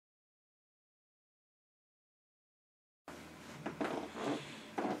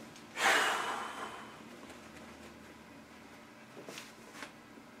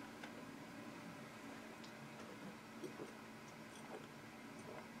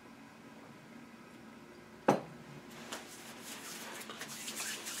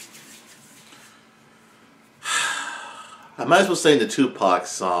I might as well sing the Tupac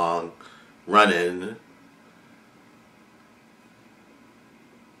song, Runnin'.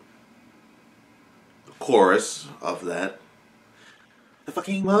 The chorus of that. The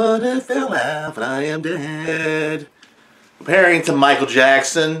fucking water fell out and I am dead. Comparing to Michael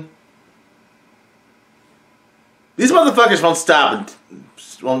Jackson. These motherfuckers won't stop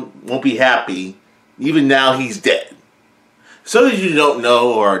and won't be happy. Even now he's dead. So as you don't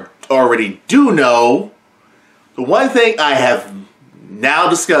know or already do know, the one thing I have now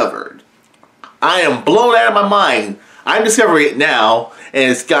discovered, I am blown out of my mind. I'm discovering it now,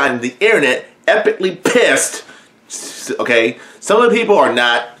 and it's gotten the internet epically pissed. Okay, some of the people are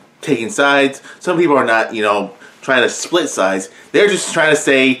not taking sides. Some people are not, trying to split sides. They're just trying to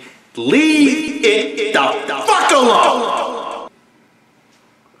say, leave it the fuck alone.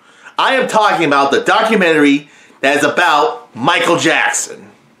 I am talking about the documentary that is about Michael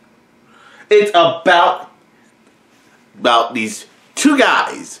Jackson. It's about these two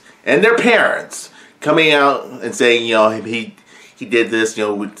guys and their parents coming out and saying, he did this,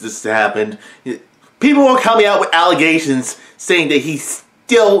 this happened. People are coming out with allegations saying that he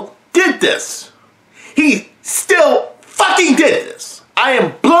still did this. He still fucking did this. I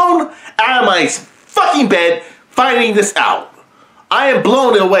am blown out of my fucking bed finding this out. I am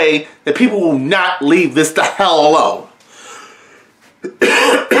blown away that people will not leave this the hell alone.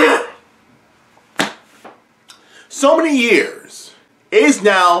 So many years. It is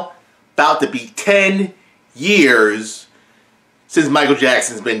now about to be 10 years since Michael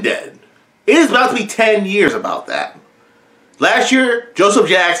Jackson's been dead. It is about to be 10 years about that. Last year, Joseph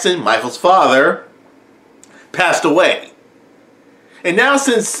Jackson, Michael's father, passed away. And now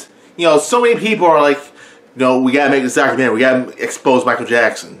since, so many people are like, we gotta make this documentary, we gotta expose Michael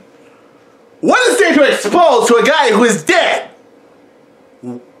Jackson. What is there to expose to a guy who is dead?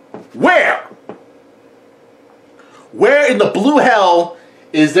 Where? Where in the blue hell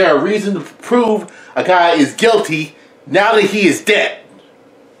is there a reason to prove a guy is guilty now that he is dead?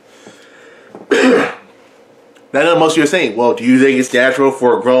 Now most of you are saying, well, do you think it's natural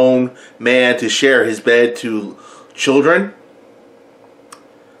for a grown man to share his bed to children?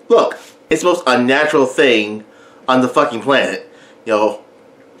 Look, it's the most unnatural thing on the fucking planet.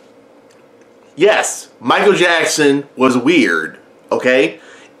 Yes, Michael Jackson was weird, okay?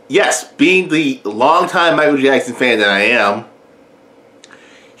 Yes, being the longtime Michael Jackson fan that I am,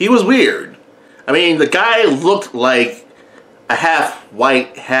 he was weird. I mean, the guy looked like a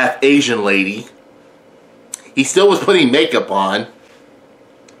half-white, half-Asian lady. He still was putting makeup on.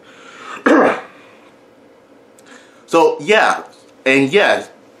 So, yeah. And yeah,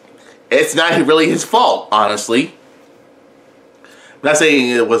 it's not really his fault, honestly. I'm not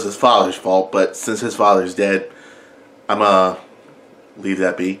saying it was his father's fault, but since his father's dead, I'm gonna leave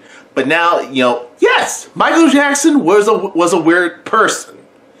that be. But now, yes, Michael Jackson was a weird person.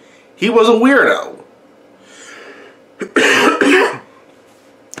 He was a weirdo.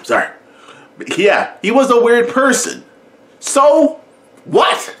 Sorry. Yeah, he was a weird person. So,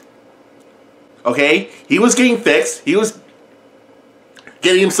 what? Okay, he was getting fixed. He was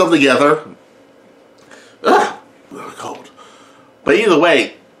getting himself together. Ugh, cold. But either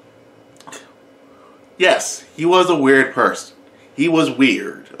way, yes, he was a weird person. He was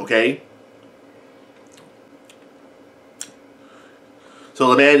weird, okay? So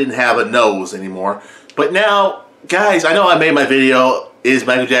the man didn't have a nose anymore. But now, guys, I know I made my video, is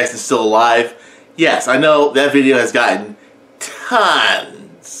Michael Jackson still alive? Yes, I know that video has gotten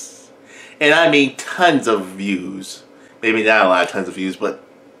tons, and I mean tons of views. Maybe not a lot of tons of views, but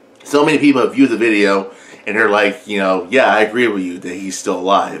so many people have viewed the video, and they're like, yeah, I agree with you that he's still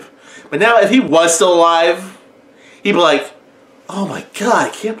alive. But now, if he was still alive, he'd be like, oh my god,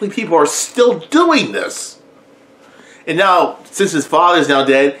 I can't believe people are still doing this. And now, since his father's now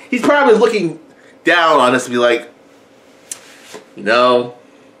dead, he's probably looking down on us and be like, I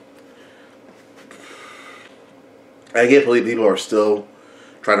can't believe people are still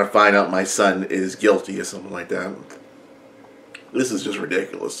trying to find out my son is guilty or something like that. This is just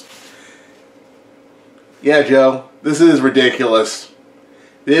ridiculous. Yeah, Joe, this is ridiculous.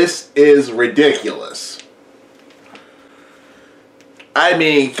 This is ridiculous. I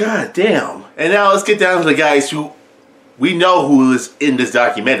mean, god damn. And now let's get down to the guys who we know who is in this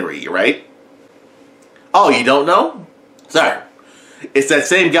documentary, right? Oh, you don't know? Sorry. It's that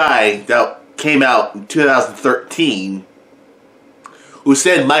same guy that came out in 2013 who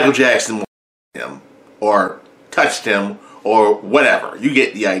said Michael Jackson was him, or touched him, or whatever. You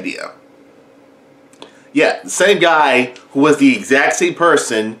get the idea. Yeah, the same guy who was the exact same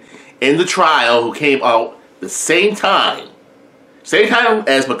person in the trial who came out the same time. Same time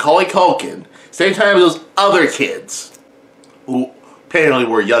as Macaulay Culkin. Same time as those other kids. who apparently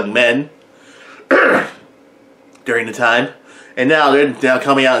were young men during the time. And now they're now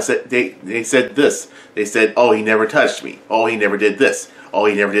coming out and said they said this. They said, oh, he never touched me. Oh, he never did this. Oh,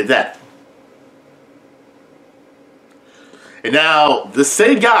 he never did that. And now the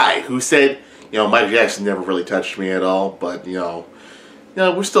same guy who said, you know, Michael Jackson never really touched me at all, but you know,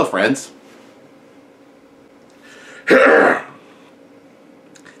 we're still friends.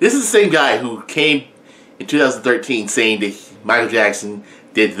 This is the same guy who came in 2013 saying that Michael Jackson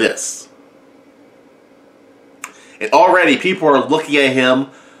did this. And already people are looking at him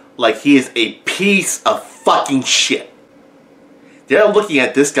like he is a piece of fucking shit. They're looking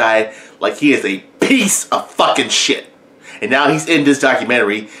at this guy like he is a piece of fucking shit. And now he's in this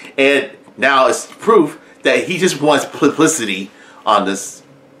documentary, and now it's proof that he just wants publicity on this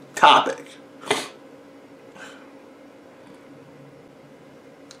topic.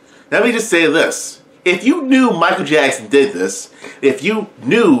 Let me just say this. If you knew Michael Jackson did this, if you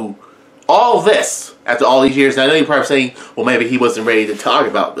knew all this after all these years, and I know you're probably saying, well, maybe he wasn't ready to talk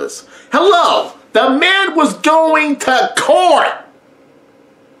about this. Hello! The man was going to court!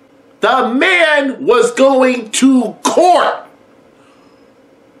 The man was going to court!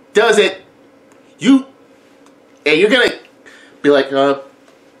 Does it... And you're gonna be like,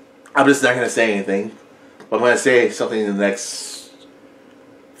 I'm just not gonna say anything. But I'm gonna say something in the next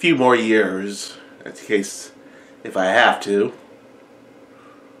few more years. That's the case if I have to.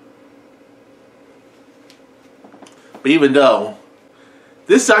 But even though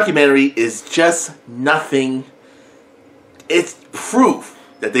this documentary is just nothing, it's proof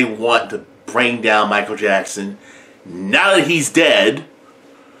that they want to bring down Michael Jackson now that he's dead.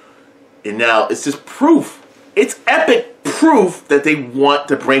 And now it's just proof. It's epic proof that they want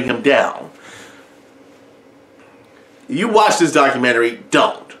to bring him down. You watch this documentary,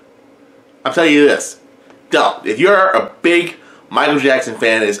 don't. I'm telling you this. Don't. If you're a big Michael Jackson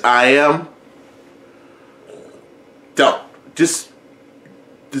fan as I am, don't. Just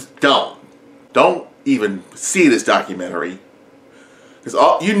don't. Don't even see this documentary.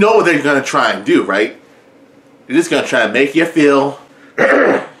 Because you know what they're going to try and do, right? They're just going to try and make you feel...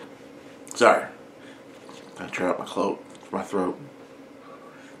 Sorry. I'm going to try out my throat.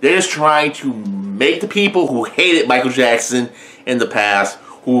 They're just trying to make the people who hated Michael Jackson in the past,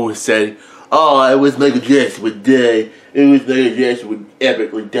 who said, oh, it was Michael Jackson would die. It was Michael Jackson would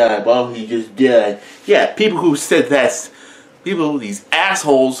epically die. But oh, he just died. Yeah, people who said that. People, these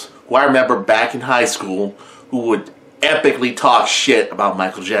assholes who I remember back in high school who would epically talk shit about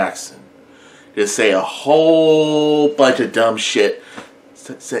Michael Jackson. Just say a whole bunch of dumb shit,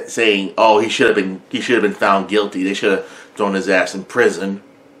 saying, "Oh, he should have been found guilty. They should have thrown his ass in prison."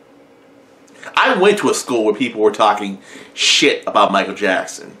 I went to a school where people were talking shit about Michael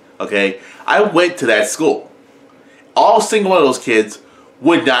Jackson. Okay, I went to that school. All single one of those kids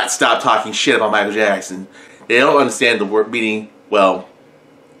would not stop talking shit about Michael Jackson. They don't understand the word meaning. Well,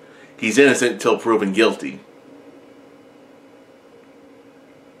 he's innocent until proven guilty.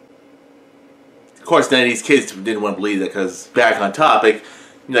 Of course, none of these kids didn't want to believe that, because back on topic,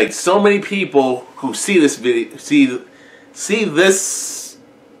 like so many people who see this video, see this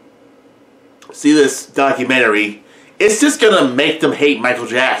documentary, it's just gonna make them hate Michael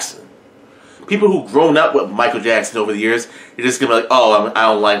Jackson. People who've grown up with Michael Jackson over the years, they're just gonna be like, oh, I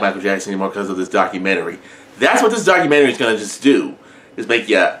don't like Michael Jackson anymore because of this documentary. That's what this documentary is gonna just do, is make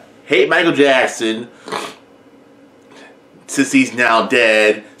you hate Michael Jackson since he's now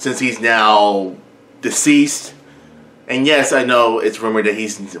dead, since he's now deceased. And yes, I know it's rumored that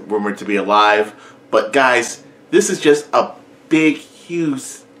he's rumored to be alive, but guys, this is just a big, huge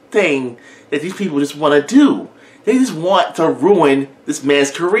thing that these people just want to do. They just want to ruin this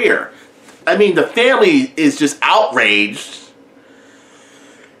man's career. I mean, the family is just outraged.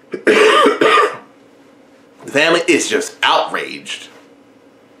 The family is just outraged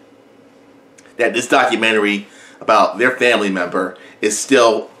that this documentary about their family member is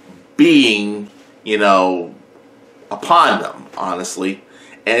still being, you know, upon them, honestly.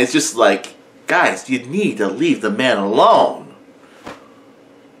 And it's just like, guys, you need to leave the man alone.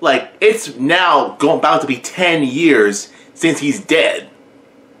 Like, it's now about to be 10 years since he's dead.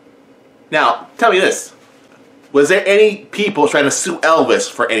 Now, tell me this. Was there any people trying to sue Elvis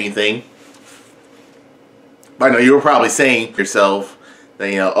for anything? I know you were probably saying to yourself that,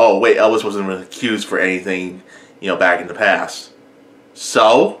 you know, oh, wait, Elvis wasn't accused for anything, you know, back in the past.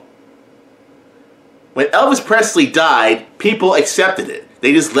 So, when Elvis Presley died, people accepted it.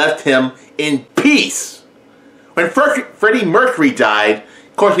 They just left him in peace. When Freddie Mercury died,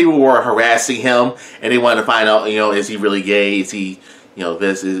 of course people were harassing him, and they wanted to find out, you know, is he really gay? Is he, you know,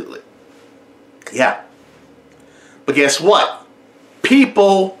 this is... Yeah. But guess what?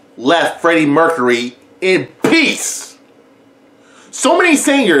 People left Freddie Mercury in peace. So many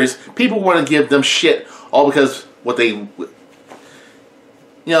singers, people want to give them shit all because what they, you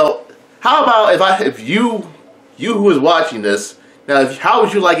know. How about if you who is watching this now? How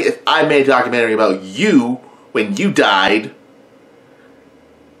would you like it if I made a documentary about you when you died,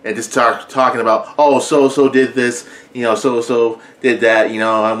 and just talking about, oh, so did this, you know, so did that, you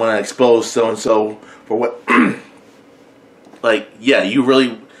know, I want to expose so and so for what? Like, yeah, you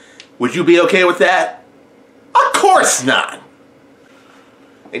really, would you be okay with that? Of course not.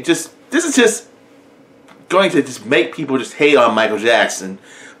 This is just going to just make people just hate on Michael Jackson,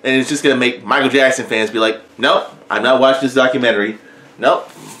 and it's just going to make Michael Jackson fans be like, nope, I'm not watching this documentary. Nope,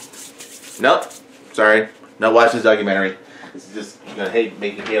 sorry, not watching this documentary. This is just going to make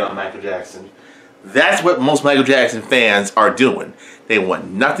me hate on Michael Jackson. That's what most Michael Jackson fans are doing. They want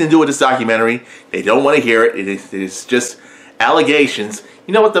nothing to do with this documentary. They don't want to hear it. It is just allegations.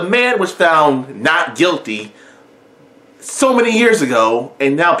 You know what? The man was found not guilty so many years ago,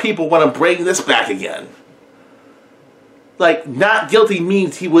 and now people want to bring this back again. Like, not guilty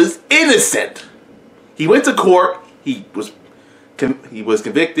means he was innocent. He went to court. He was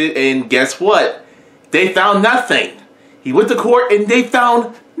convicted, and guess what? They found nothing. He went to court, and they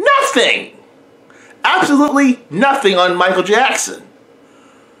found nothing. Absolutely nothing on Michael Jackson.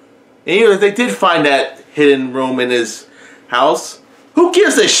 And even if they did find that hidden room in his house, who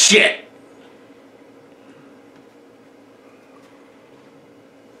gives a shit?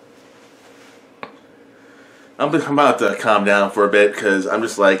 I'm about to calm down for a bit because I'm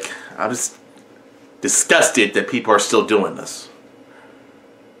just disgusted that people are still doing this.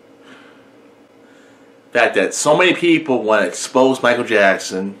 The fact that so many people want to expose Michael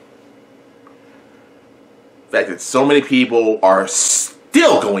Jackson. The fact that so many people are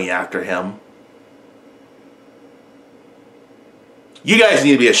still going after him. You guys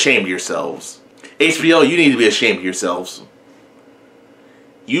need to be ashamed of yourselves. HBO, you need to be ashamed of yourselves.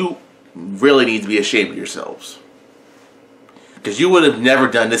 You really need to be ashamed of yourselves. Because you would have never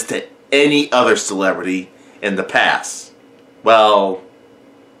done this to any other celebrity in the past. Well,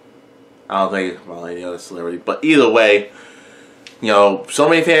 I don't think about any other celebrity. But either way, you know, so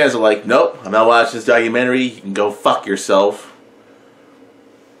many fans are like, nope, I'm not watching this documentary. You can go fuck yourself.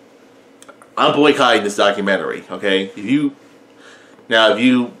 I'm boycotting this documentary, okay? If you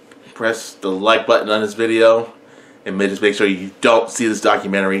press the like button on this video and just make sure you don't see this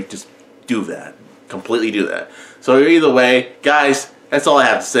documentary, just do that. Completely do that. So either way, guys, that's all I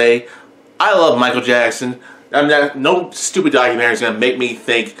have to say. I love Michael Jackson. No stupid documentary is going to make me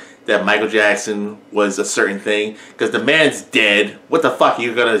think that Michael Jackson was a certain thing, because the man's dead. What the fuck are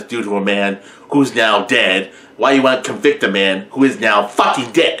you going to do to a man who's now dead? Why you want to convict a man who is now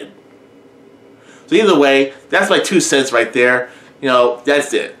fucking dead? So either way, that's my 2 cents right there. You know,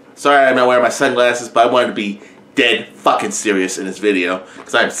 that's it. Sorry I'm not wearing my sunglasses, but I wanted to be dead fucking serious in this video,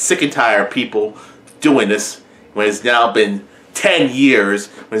 because I'm sick and tired of people doing this when it's now been 10 years,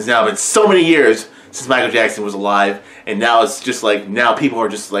 when it's now been so many years since Michael Jackson was alive, and now it's just like, now people are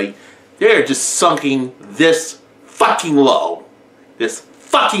just like, they're just sunking this fucking low. This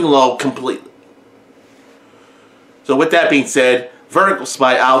fucking low completely. So with that being said, Vertical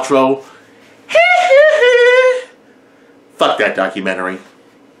Spy outro. Fuck that documentary.